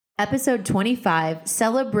Episode 25,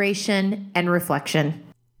 Celebration and Reflection.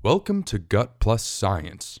 Welcome to Gut Plus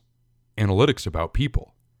Science. Analytics about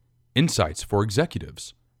people. Insights for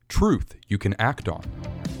executives. Truth you can act on.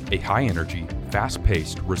 A high-energy,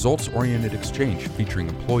 fast-paced, results-oriented exchange featuring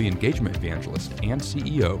employee engagement evangelist and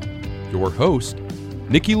CEO, your host,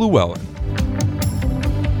 Nikki Llewellyn.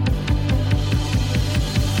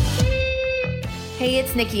 Hey,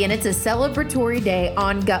 it's Nikki, and it's a celebratory day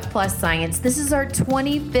on Gut Plus Science. This is our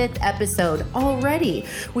 25th episode already.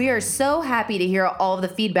 We are so happy to hear all of the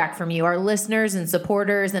feedback from you, our listeners and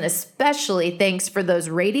supporters, and especially thanks for those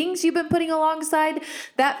ratings you've been putting alongside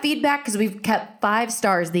that feedback, because we've kept 5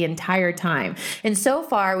 stars the entire time. And so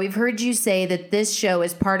far, we've heard you say that this show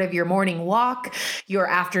is part of your morning walk, your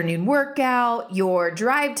afternoon workout, your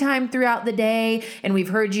drive time throughout the day, and we've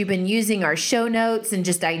heard you've been using our show notes and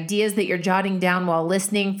just ideas that you're jotting down while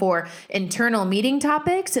listening for internal meeting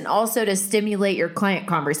topics and also to stimulate your client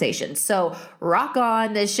conversations. So rock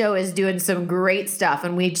on. This show is doing some great stuff,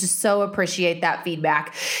 and we just so appreciate that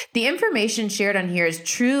feedback. The information shared on here is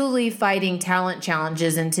truly fighting talent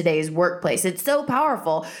challenges in today's workplace. It's so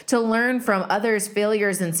powerful to learn from others'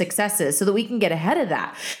 failures and successes so that we can get ahead of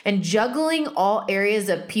that. And juggling all areas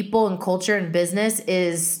of people and culture and business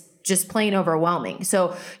is just plain overwhelming.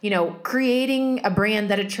 So, creating a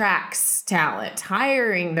brand that attracts talent,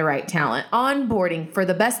 hiring the right talent, onboarding for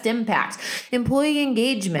the best impact, employee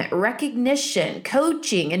engagement, recognition,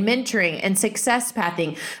 coaching and mentoring, and success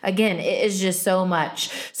pathing. Again, it is just so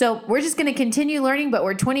much. So we're just going to continue learning, but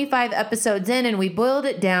we're 25 episodes in, and we boiled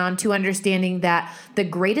it down to understanding that the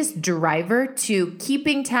greatest driver to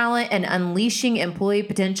keeping talent and unleashing employee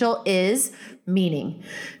potential is meaning.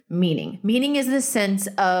 Meaning is the sense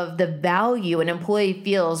of the value an employee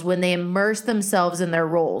feels when they immerse themselves in their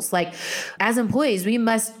roles. Like, as employees,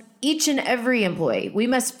 each and every employee, we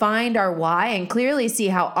must find our why and clearly see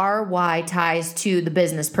how our why ties to the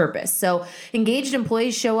business purpose. So engaged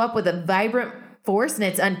employees show up with a vibrant force, and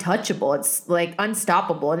it's untouchable. It's like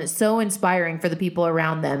unstoppable, and it's so inspiring for the people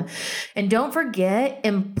around them. And don't forget,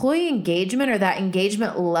 employee engagement, or that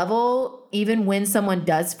engagement level, even when someone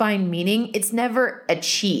does find meaning, it's never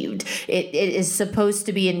achieved. It is supposed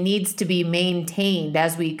to be and needs to be maintained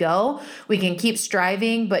as we go. We can keep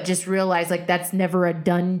striving, but just realize that's never a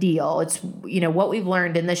done deal. It's, what we've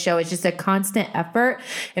learned in the show is just a constant effort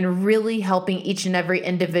and really helping each and every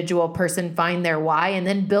individual person find their why and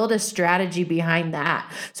then build a strategy behind that.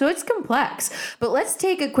 So it's complex, but let's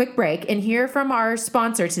take a quick break and hear from our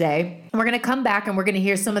sponsor today. We're going to come back and we're going to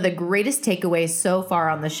hear some of the greatest takeaways so far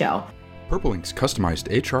on the show. Purple-Ink's customized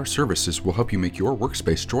HR services will help you make your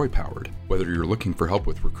workspace joy-powered. Whether you're looking for help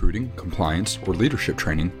with recruiting, compliance, or leadership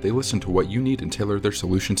training, they listen to what you need and tailor their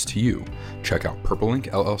solutions to you. Check out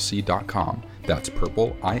purpleinkllc.com. That's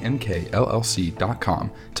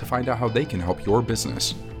purpleinkllc.com to find out how they can help your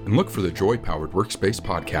business. And look for the Joy-Powered Workspace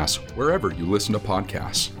podcast wherever you listen to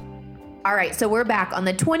podcasts. All right, so we're back on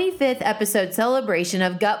the 25th episode celebration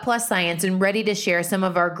of Gut Plus Science and ready to share some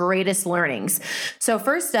of our greatest learnings. So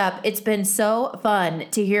first up, it's been so fun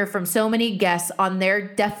to hear from so many guests on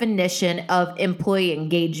their definition of employee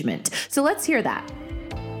engagement. So let's hear that.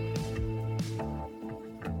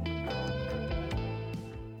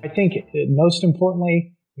 I think most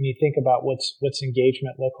importantly, when you think about what's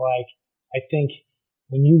engagement look like, I think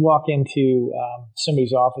when you walk into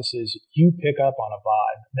somebody's offices, you pick up on a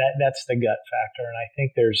vibe. That's the gut factor, and I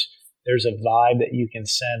think there's a vibe that you can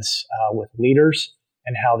sense with leaders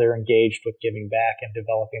and how they're engaged with giving back and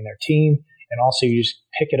developing their team. And also, you just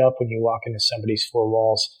pick it up when you walk into somebody's 4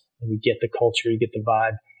 walls, and you get the culture, you get the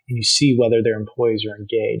vibe, and you see whether their employees are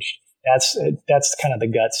engaged. That's kind of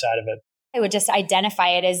the gut side of it. I would just identify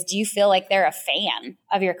it as, do you feel like they're a fan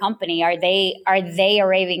of your company? Are they a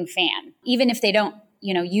raving fan? Even if they don't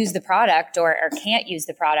use the product or can't use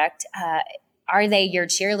the product, are they your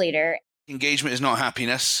cheerleader? Engagement is not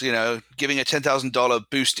happiness. Giving a $10,000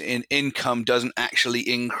 boost in income doesn't actually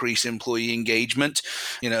increase employee engagement,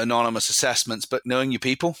 anonymous assessments, but knowing your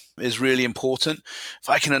people is really important. If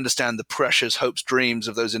I can understand the pressures, hopes, dreams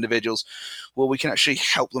of those individuals, well, we can actually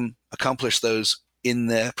help them accomplish those in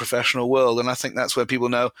their professional world. And I think that's where people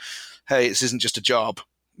know, hey, this isn't just a job.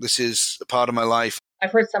 This is a part of my life.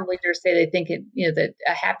 I've heard some leaders say they think that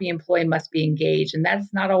a happy employee must be engaged, and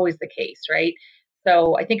that's not always the case, right?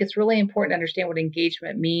 So I think it's really important to understand what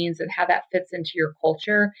engagement means and how that fits into your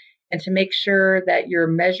culture, and to make sure that you're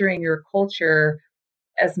measuring your culture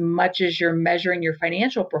as much as you're measuring your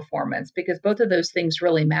financial performance, because both of those things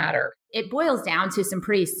really matter. It boils down to some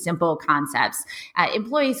pretty simple concepts.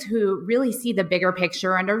 Employees who really see the bigger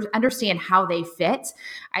picture and understand how they fit.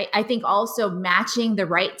 I think also matching the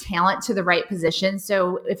right talent to the right position.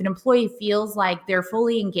 So if an employee feels like they're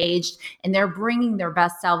fully engaged and they're bringing their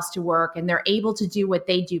best selves to work and they're able to do what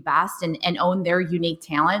they do best and own their unique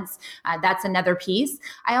talents, that's another piece.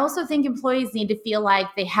 I also think employees need to feel like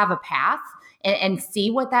they have a path and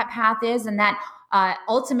see what that path is, and that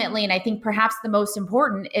ultimately, and I think perhaps the most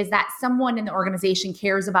important, is that someone in the organization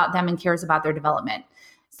cares about them and cares about their development.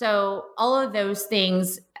 So all of those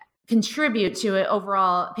things contribute to an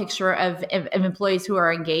overall picture of employees who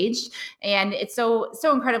are engaged. And it's so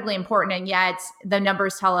incredibly important. And yet the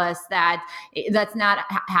numbers tell us that that's not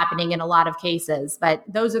happening in a lot of cases. But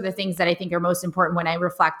those are the things that I think are most important when I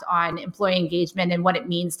reflect on employee engagement and what it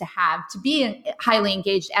means to be highly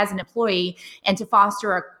engaged as an employee and to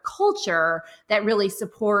foster a culture that really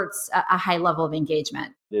supports a high level of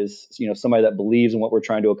engagement. Is, somebody that believes in what we're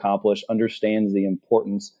trying to accomplish, understands the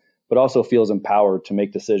importance, but also feels empowered to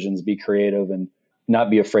make decisions, be creative, and not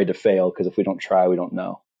be afraid to fail, because if we don't try, we don't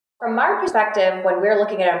know. From our perspective, when we're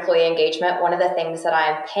looking at employee engagement, one of the things that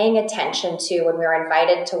I'm paying attention to when we're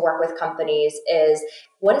invited to work with companies is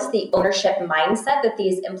what is the ownership mindset that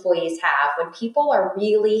these employees have? When people are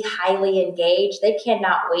really highly engaged, they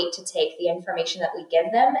cannot wait to take the information that we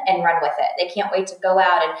give them and run with it. They can't wait to go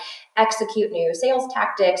out and execute new sales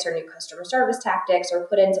tactics or new customer service tactics or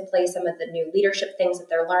put into place some of the new leadership things that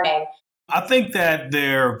they're learning. I think that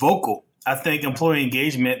they're vocal. I think employee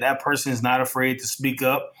engagement, that person is not afraid to speak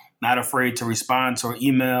up, not afraid to respond to our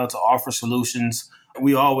email, to offer solutions.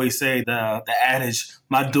 We always say the adage,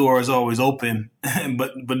 my door is always open,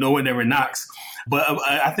 but no one ever knocks. But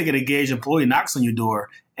I think an engaged employee knocks on your door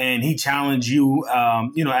and he challenged you,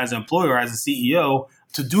 as an employer, as a CEO,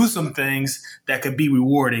 to do some things that could be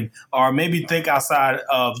rewarding, or maybe think outside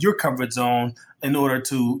of your comfort zone in order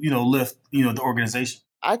to, lift, the organization.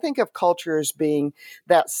 I think of culture as being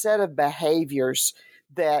that set of behaviors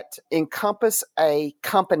that encompass a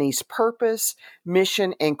company's purpose,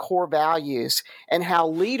 mission, and core values, and how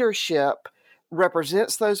leadership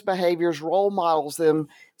represents those behaviors, role models them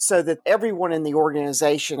so that everyone in the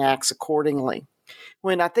organization acts accordingly.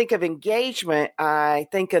 When I think of engagement, I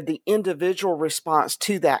think of the individual response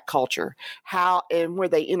to that culture. How and where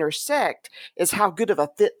they intersect is how good of a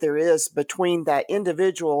fit there is between that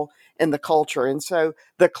individual and the culture. And so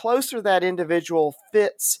the closer that individual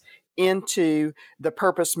fits into the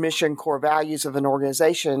purpose, mission, core values of an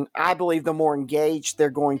organization, I believe the more engaged they're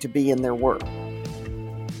going to be in their work.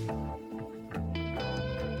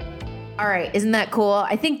 All right, isn't that cool?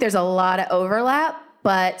 I think there's a lot of overlap,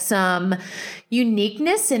 but some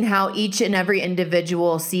uniqueness in how each and every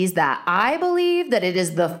individual sees that. I believe that it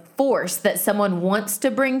is the force that someone wants to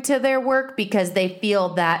bring to their work because they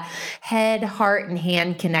feel that head, heart, and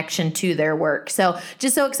hand connection to their work. So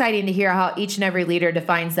just so exciting to hear how each and every leader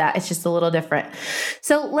defines that. It's just a little different.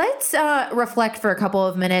 So let's reflect for a couple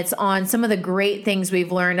of minutes on some of the great things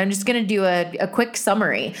we've learned. I'm just going to do a quick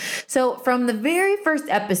summary. So from the very first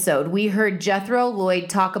episode, we heard Jethro Lloyd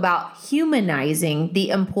talk about humanizing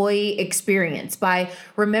the employee experience by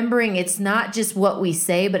remembering it's not just what we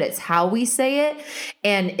say, but it's how we say it.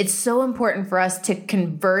 And it's so important for us to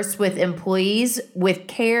converse with employees with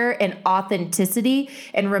care and authenticity.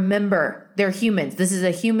 And remember, they're humans. This is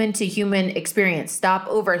a human to human experience. Stop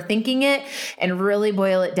overthinking it and really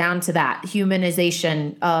boil it down to that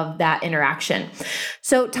humanization of that interaction.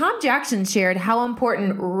 So Tom Jackson shared how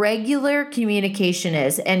important regular communication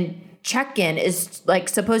is, and check-in is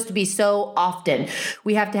supposed to be so often.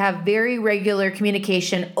 We have to have very regular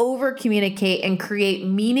communication, over-communicate, and create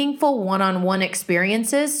meaningful one-on-one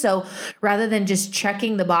experiences. So rather than just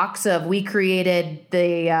checking the box of we created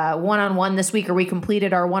the one-on-one this week or we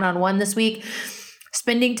completed our one-on-one this week,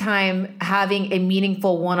 spending time having a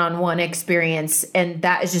meaningful one-on-one experience. And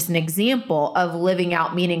that is just an example of living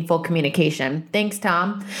out meaningful communication. Thanks,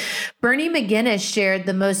 Tom. Bernie McGinnis shared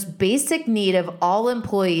the most basic need of all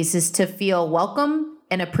employees is to feel welcome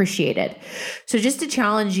and appreciated. So just to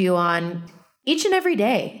challenge you on each and every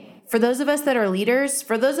day, for those of us that are leaders,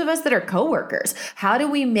 for those of us that are coworkers, how do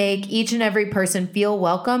we make each and every person feel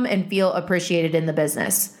welcome and feel appreciated in the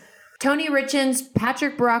business? Tony Richens,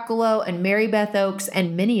 Patrick Baracolo, and Mary Beth Oakes,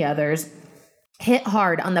 and many others hit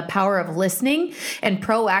hard on the power of listening and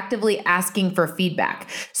proactively asking for feedback.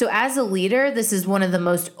 So as a leader, this is one of the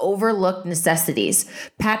most overlooked necessities.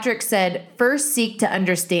 Patrick said, first seek to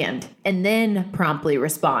understand. and then promptly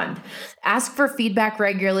respond. Ask for feedback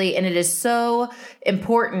regularly, and it is so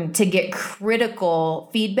important to get critical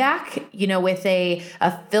feedback, with a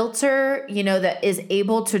filter, that is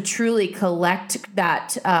able to truly collect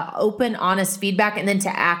that open, honest feedback and then to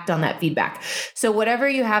act on that feedback. So whatever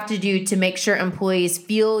you have to do to make sure employees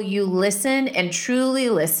feel you listen and truly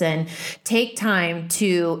listen, take time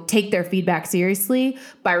to take their feedback seriously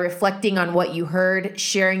by reflecting on what you heard,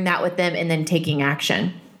 sharing that with them, and then taking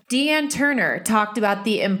action. Deanne Turner talked about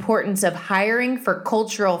the importance of hiring for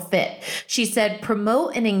cultural fit. She said,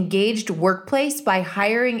 promote an engaged workplace by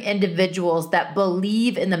hiring individuals that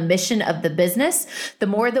believe in the mission of the business. The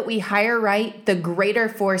more that we hire right, the greater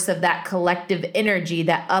force of that collective energy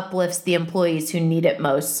that uplifts the employees who need it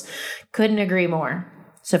most. Couldn't agree more.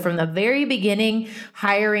 So from the very beginning,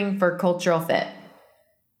 hiring for cultural fit.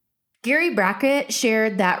 Gary Brackett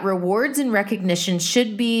shared that rewards and recognition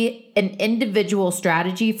should be an individual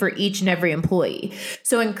strategy for each and every employee.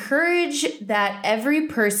 So encourage that every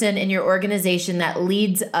person in your organization that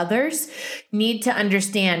leads others need to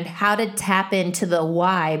understand how to tap into the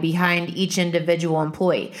why behind each individual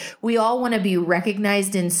employee. We all want to be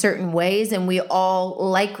recognized in certain ways, and we all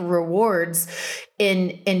like rewards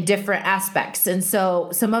in different aspects. And so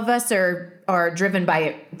some of us are driven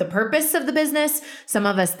by the purpose of the business, some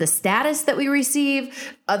of us the status that we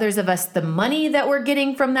receive, others of us the money that we're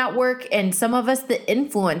getting from that work, and some of us the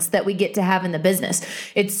influence that we get to have in the business.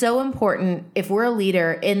 It's so important, if we're a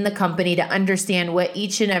leader in the company, to understand what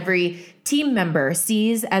each and every team member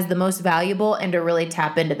sees as the most valuable and to really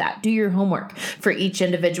tap into that. Do your homework for each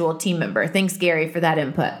individual team member. Thanks, Gary, for that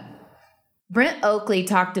input. Brent Oakley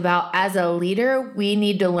talked about, as a leader, we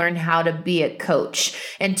need to learn how to be a coach,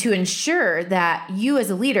 and to ensure that you as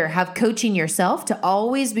a leader have coaching yourself to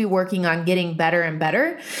always be working on getting better and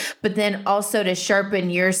better, but then also to sharpen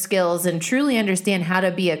your skills and truly understand how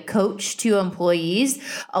to be a coach to employees.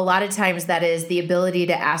 A lot of times that is the ability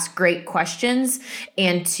to ask great questions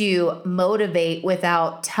and to motivate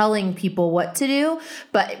without telling people what to do,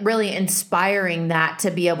 but really inspiring that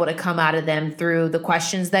to be able to come out of them through the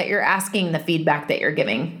questions that you're asking, the feedback that you're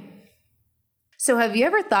giving. So have you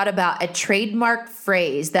ever thought about a trademark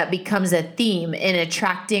phrase that becomes a theme in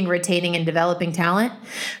attracting, retaining, and developing talent?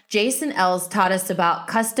 Jason Ells taught us about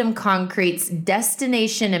Custom Concrete's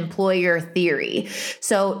destination employer theory.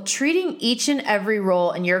 So treating each and every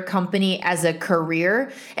role in your company as a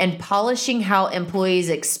career and polishing how employees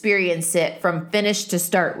experience it from finish to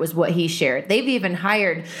start was what he shared. They've even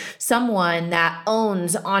hired someone that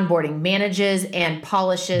owns onboarding, manages and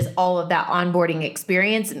polishes all of that onboarding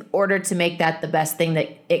experience in order to make that the best thing that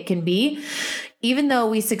it can be. Even though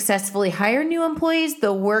we successfully hire new employees,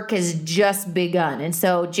 the work has just begun. And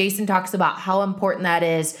so Jason talks about how important that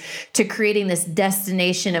is to creating this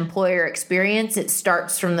destination employer experience. It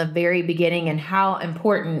starts from the very beginning, and how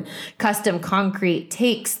important Custom Concrete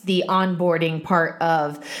takes the onboarding part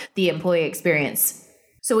of the employee experience.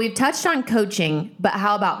 So we've touched on coaching, but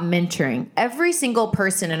how about mentoring? Every single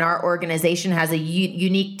person in our organization has a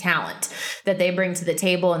unique talent that they bring to the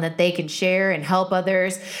table and that they can share and help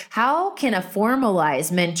others. How can a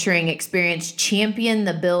formalized mentoring experience champion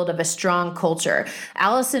the build of a strong culture?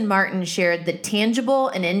 Allison Martin shared the tangible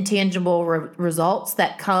and intangible results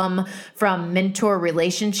that come from mentor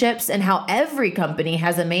relationships, and how every company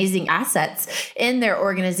has amazing assets in their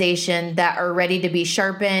organization that are ready to be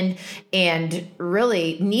sharpened and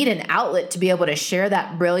really need an outlet to be able to share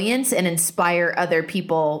that brilliance and inspire other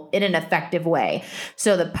people in an effective way.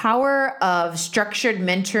 So the power of structured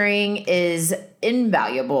mentoring is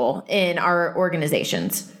invaluable in our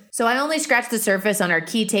organizations. So I only scratched the surface on our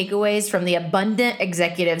key takeaways from the abundant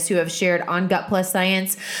executives who have shared on Gut Plus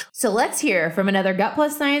Science. So let's hear from another Gut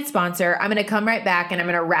Plus Science sponsor. I'm going to come right back and I'm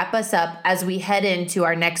going to wrap us up as we head into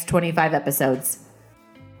our next 25 episodes.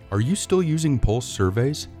 Are you still using Pulse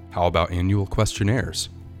surveys? How about annual questionnaires?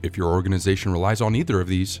 If your organization relies on either of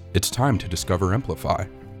these, it's time to discover Amplify.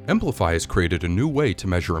 Amplify has created a new way to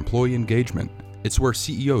measure employee engagement. It's where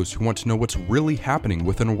CEOs who want to know what's really happening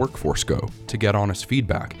within a workforce go, to get honest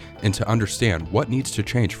feedback, and to understand what needs to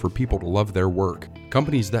change for people to love their work.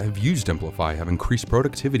 Companies that have used Amplify have increased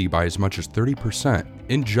productivity by as much as 30%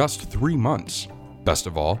 in just 3 months. Best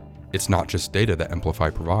of all, it's not just data that Amplify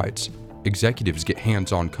provides. Executives get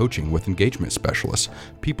hands-on coaching with engagement specialists,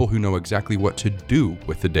 people who know exactly what to do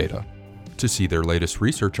with the data. To see their latest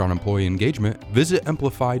research on employee engagement, visit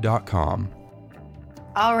amplify.com.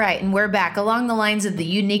 All right, and we're back. Along the lines of the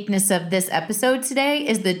uniqueness of this episode today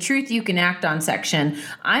is the truth you can act on section.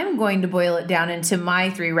 I'm going to boil it down into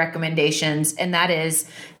my 3 recommendations, and that is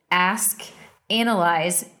ask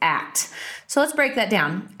analyze, act. So let's break that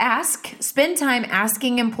down. Ask, spend time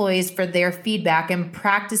asking employees for their feedback and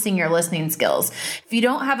practicing your listening skills. If you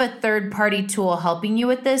don't have a third-party tool helping you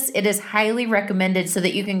with this, it is highly recommended so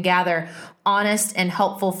that you can gather honest and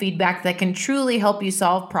helpful feedback that can truly help you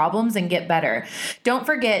solve problems and get better. Don't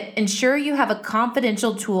forget, ensure you have a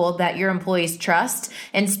confidential tool that your employees trust,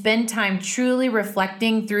 and spend time truly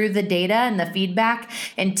reflecting through the data and the feedback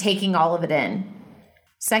and taking all of it in.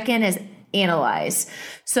 Second is analyze.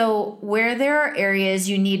 So where there are areas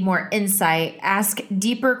you need more insight, ask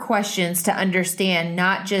deeper questions to understand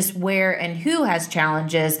not just where and who has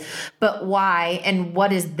challenges, but why and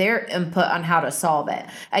what is their input on how to solve it.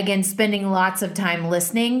 Again, spending lots of time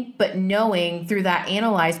listening, but knowing through that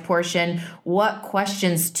analyze portion what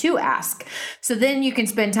questions to ask. So then you can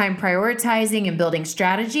spend time prioritizing and building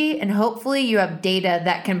strategy, and hopefully you have data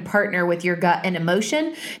that can partner with your gut and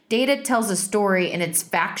emotion. Data tells a story and it's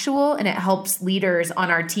factual, and it helps leaders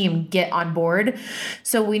on our team get on board.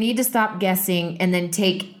 So we need to stop guessing and then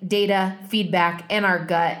take data, feedback, and our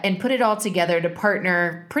gut and put it all together to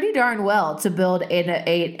partner pretty darn well to build an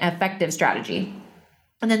effective strategy.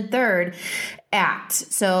 And then third, act.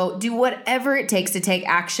 So do whatever it takes to take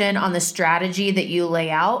action on the strategy that you lay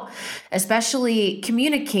out, especially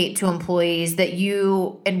communicate to employees that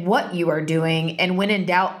you and what you are doing. And when in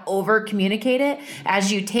doubt, over communicate it.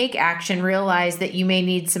 As you take action, realize that you may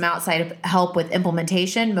need some outside help with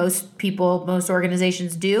implementation. Most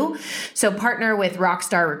organizations do. So partner with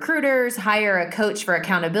rockstar recruiters, hire a coach for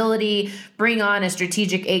accountability, bring on a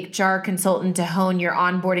strategic HR consultant to hone your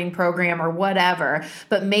onboarding program or whatever,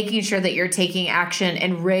 but making sure that you're taking action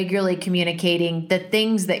and regularly communicating the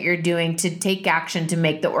things that you're doing to take action to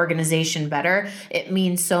make the organization better. It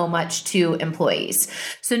means so much to employees.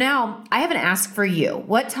 So now I have an ask for you.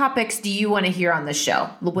 What topics do you want to hear on the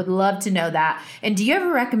show? Would love to know that. And do you have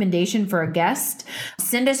a recommendation for a guest?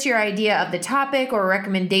 Send us your idea of the topic or a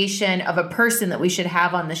recommendation of a person that we should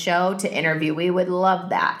have on the show to interview. We would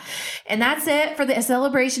love that. And that's it for the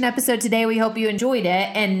celebration episode today. We hope you enjoyed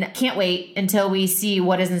it and can't wait until we see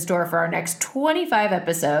what is in store for our next 25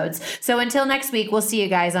 episodes. So until next week, we'll see you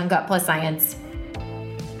guys on Gut Plus Science.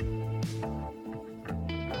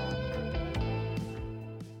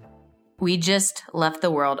 We just left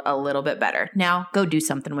the world a little bit better. Now go do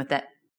something with it.